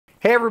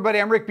Hey everybody,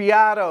 I'm Rick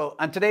Beato.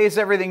 On today's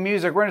Everything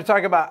Music, we're going to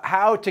talk about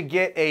how to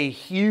get a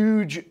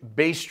huge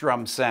bass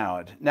drum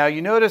sound. Now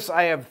you notice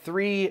I have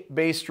three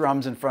bass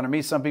drums in front of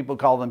me. Some people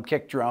call them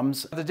kick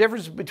drums. The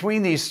difference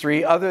between these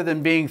three, other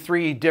than being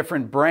three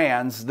different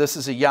brands, this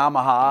is a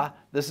Yamaha,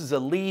 this is a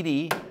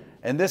Leedy,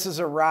 and this is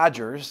a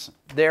Rogers.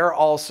 They're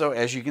also,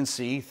 as you can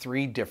see,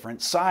 three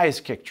different size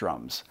kick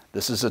drums.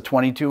 This is a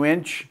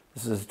 22-inch.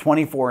 This is a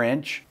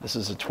 24-inch, this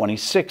is a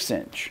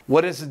 26-inch.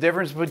 What is the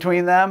difference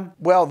between them?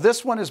 Well,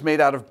 this one is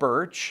made out of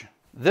birch.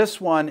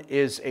 This one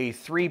is a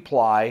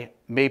 3-ply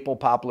maple,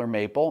 poplar,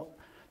 maple.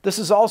 This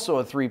is also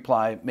a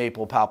 3-ply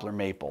maple, poplar,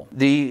 maple.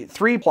 The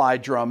 3-ply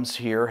drums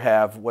here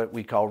have what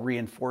we call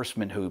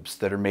reinforcement hoops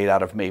that are made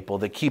out of maple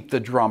that keep the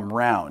drum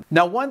round.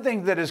 Now, one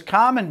thing that is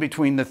common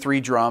between the three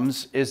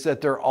drums is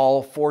that they're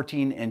all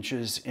 14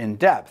 inches in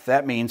depth.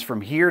 That means from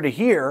here to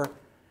here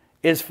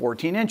is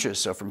 14 inches.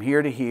 So from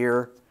here to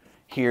here,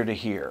 here to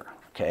here,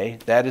 okay?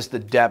 That is the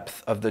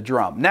depth of the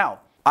drum.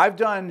 Now, I've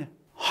done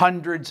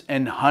hundreds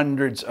and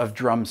hundreds of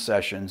drum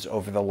sessions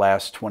over the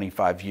last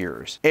 25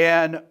 years.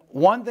 And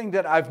one thing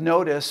that I've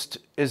noticed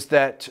is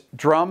that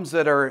drums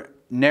that are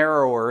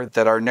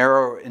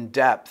narrower in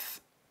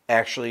depth,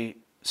 actually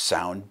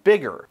sound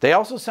bigger. They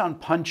also sound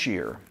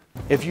punchier.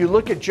 If you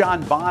look at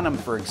John Bonham,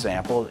 for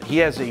example, he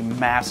has a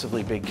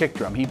massively big kick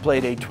drum. He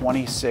played a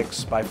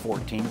 26 by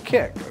 14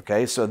 kick,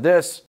 okay? So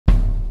this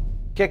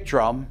kick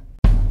drum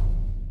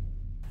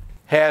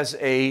has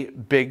a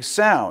big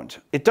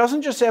sound. It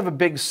doesn't just have a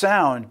big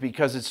sound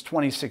because it's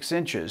 26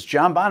 inches.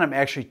 John Bonham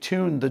actually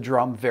tuned the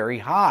drum very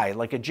high,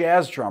 like a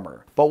jazz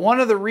drummer. But one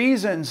of the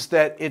reasons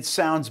that it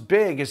sounds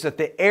big is that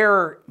the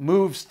air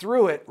moves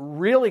through it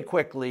really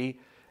quickly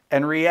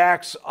and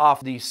reacts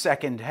off the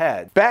second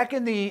head. Back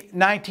in the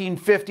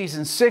 1950s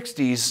and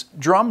 60s,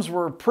 drums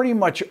were pretty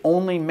much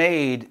only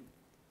made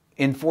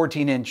in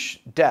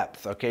 14-inch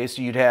depth, okay?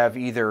 So you'd have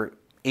either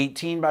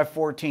 18 by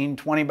 14,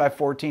 20 by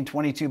 14,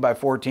 22 by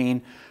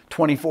 14,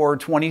 24,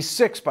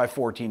 26 by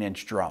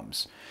 14-inch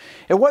drums.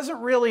 It wasn't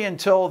really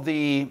until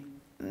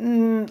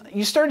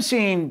you started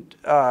seeing,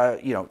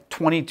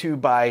 22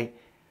 by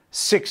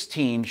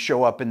 16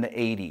 show up in the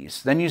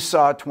 80s. Then you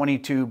saw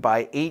 22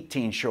 by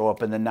 18 show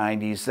up in the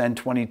 90s, then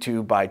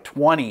 22 by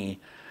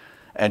 20,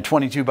 and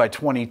 22 by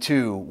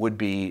 22 would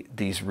be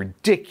these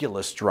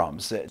ridiculous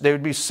drums. They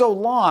would be so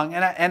long,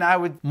 and I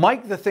would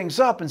mic the things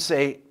up and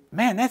say,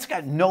 man, that's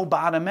got no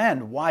bottom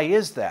end. Why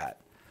is that?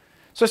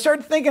 So I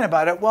started thinking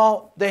about it.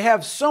 Well, they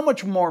have so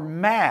much more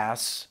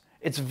mass,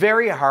 it's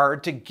very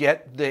hard to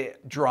get the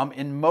drum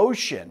in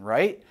motion,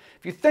 right?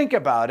 If you think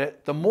about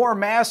it, the more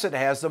mass it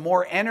has, the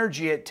more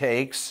energy it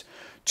takes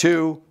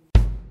to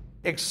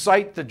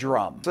excite the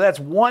drum. So that's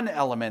one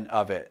element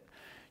of it.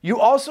 You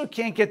also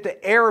can't get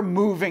the air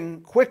moving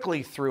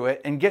quickly through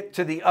it and get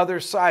to the other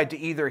side to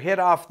either hit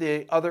off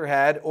the other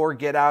head or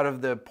get out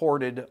of the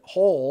ported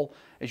hole.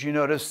 As you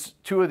notice,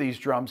 two of these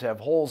drums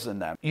have holes in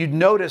them. You'd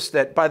notice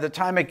that by the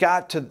time it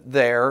got to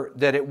there,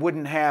 that it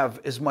wouldn't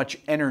have as much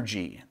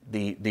energy,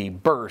 the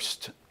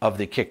burst of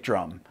the kick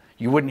drum.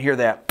 You wouldn't hear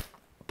that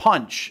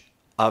punch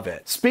of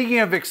it. Speaking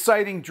of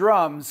exciting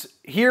drums,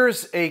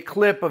 here's a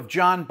clip of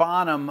John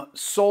Bonham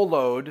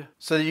soloed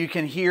so that you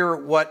can hear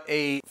what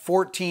a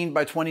 14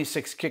 by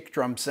 26 kick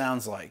drum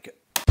sounds like.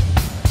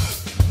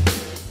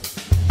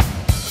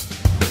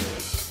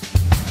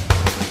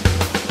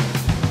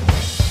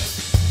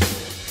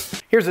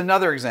 Here's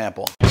another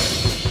example.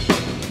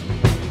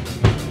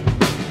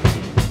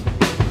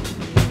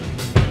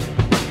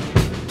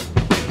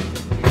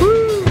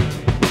 Woo!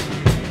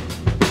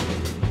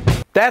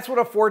 That's what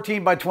a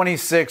 14 by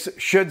 26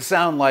 should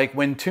sound like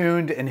when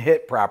tuned and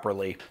hit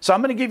properly. So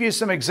I'm going to give you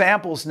some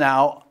examples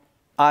now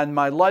on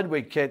my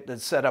Ludwig kit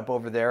that's set up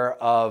over there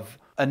of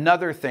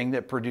another thing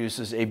that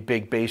produces a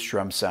big bass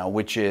drum sound,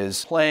 which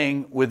is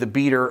playing with the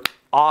beater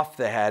off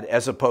the head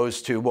as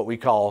opposed to what we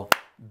call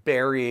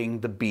burying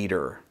the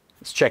beater.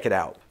 Let's check it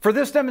out. For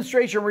this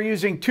demonstration, we're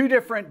using two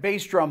different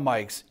bass drum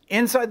mics.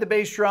 Inside the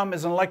bass drum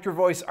is an Electro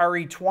Voice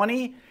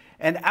RE20,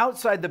 and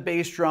outside the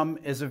bass drum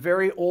is a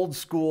very old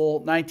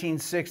school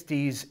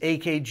 1960s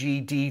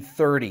AKG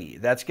D30.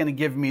 That's going to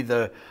give me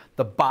the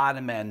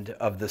bottom end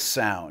of the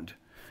sound.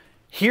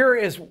 Here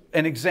is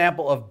an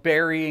example of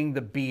burying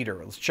the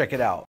beater. Let's check it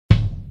out.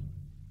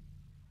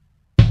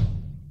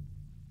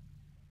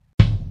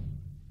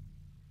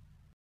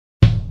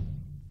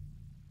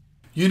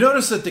 You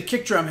notice that the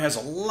kick drum has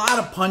a lot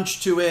of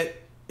punch to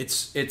it.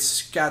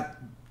 It's got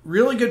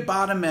really good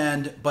bottom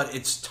end, but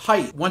it's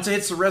tight. Once it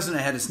hits the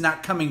resonant head, it's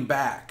not coming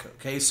back,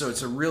 okay? So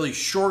it's a really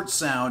short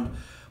sound,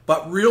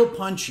 but real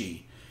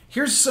punchy.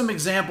 Here's some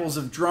examples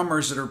of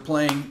drummers that are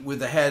playing with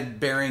the head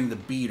burying the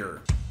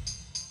beater.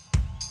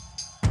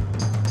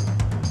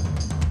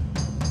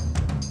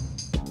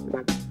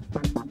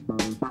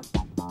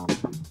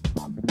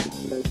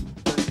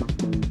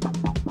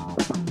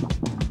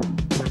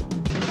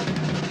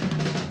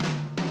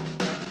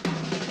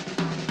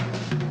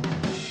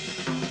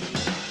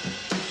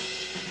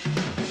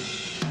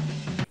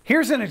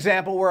 Here's an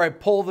example where I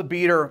pull the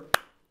beater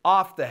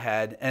off the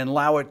head and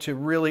allow it to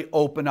really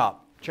open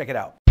up. Check it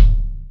out.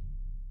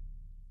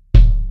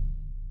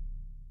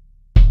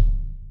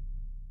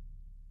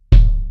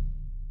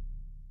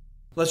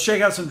 Let's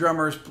check out some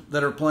drummers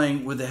that are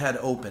playing with the head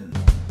open.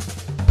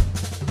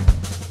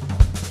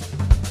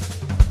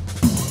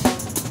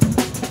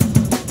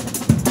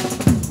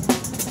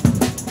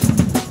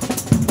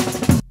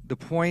 The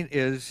point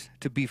is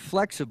to be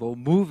flexible,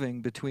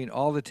 moving between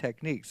all the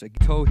techniques, like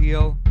toe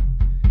heel,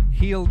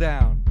 heel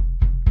down,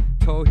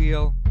 toe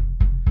heel,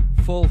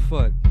 full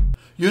foot.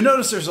 You'll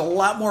notice there's a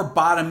lot more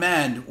bottom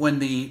end when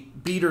the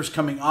beater's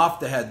coming off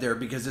the head there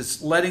because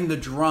it's letting the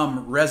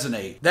drum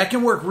resonate. That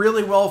can work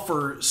really well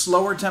for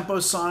slower tempo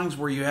songs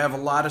where you have a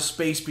lot of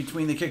space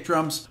between the kick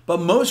drums, but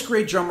most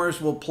great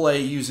drummers will play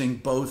using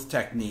both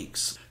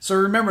techniques. So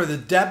remember, the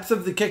depth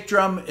of the kick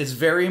drum is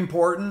very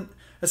important.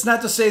 That's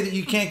not to say that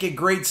you can't get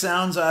great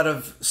sounds out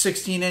of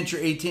 16-inch or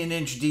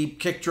 18-inch deep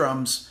kick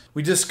drums.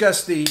 We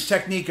discussed the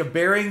technique of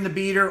burying the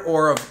beater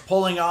or of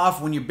pulling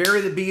off. When you bury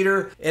the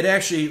beater, it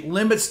actually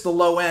limits the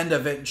low end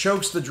of it,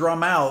 chokes the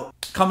drum out.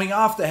 Coming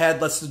off the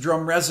head lets the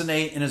drum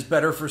resonate and is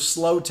better for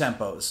slow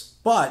tempos.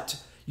 But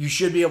you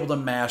should be able to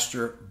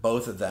master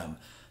both of them.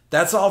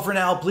 That's all for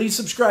now. Please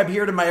subscribe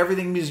here to my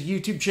Everything Music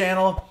YouTube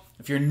channel.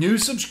 If you're a new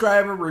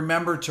subscriber,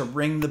 remember to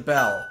ring the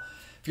bell.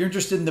 If you're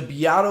interested in the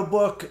Beato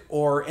book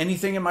or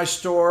anything in my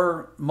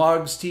store,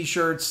 mugs,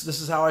 t-shirts,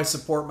 this is how I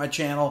support my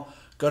channel.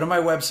 Go to my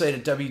website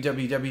at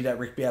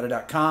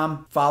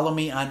www.rickbeato.com. Follow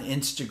me on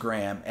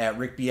Instagram at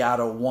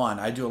rickbeato1.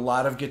 I do a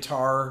lot of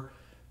guitar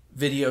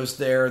videos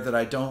there that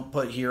I don't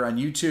put here on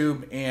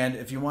YouTube. And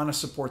if you want to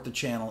support the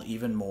channel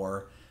even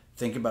more,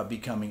 think about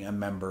becoming a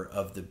member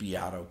of the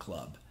Beato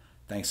Club.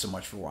 Thanks so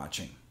much for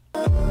watching.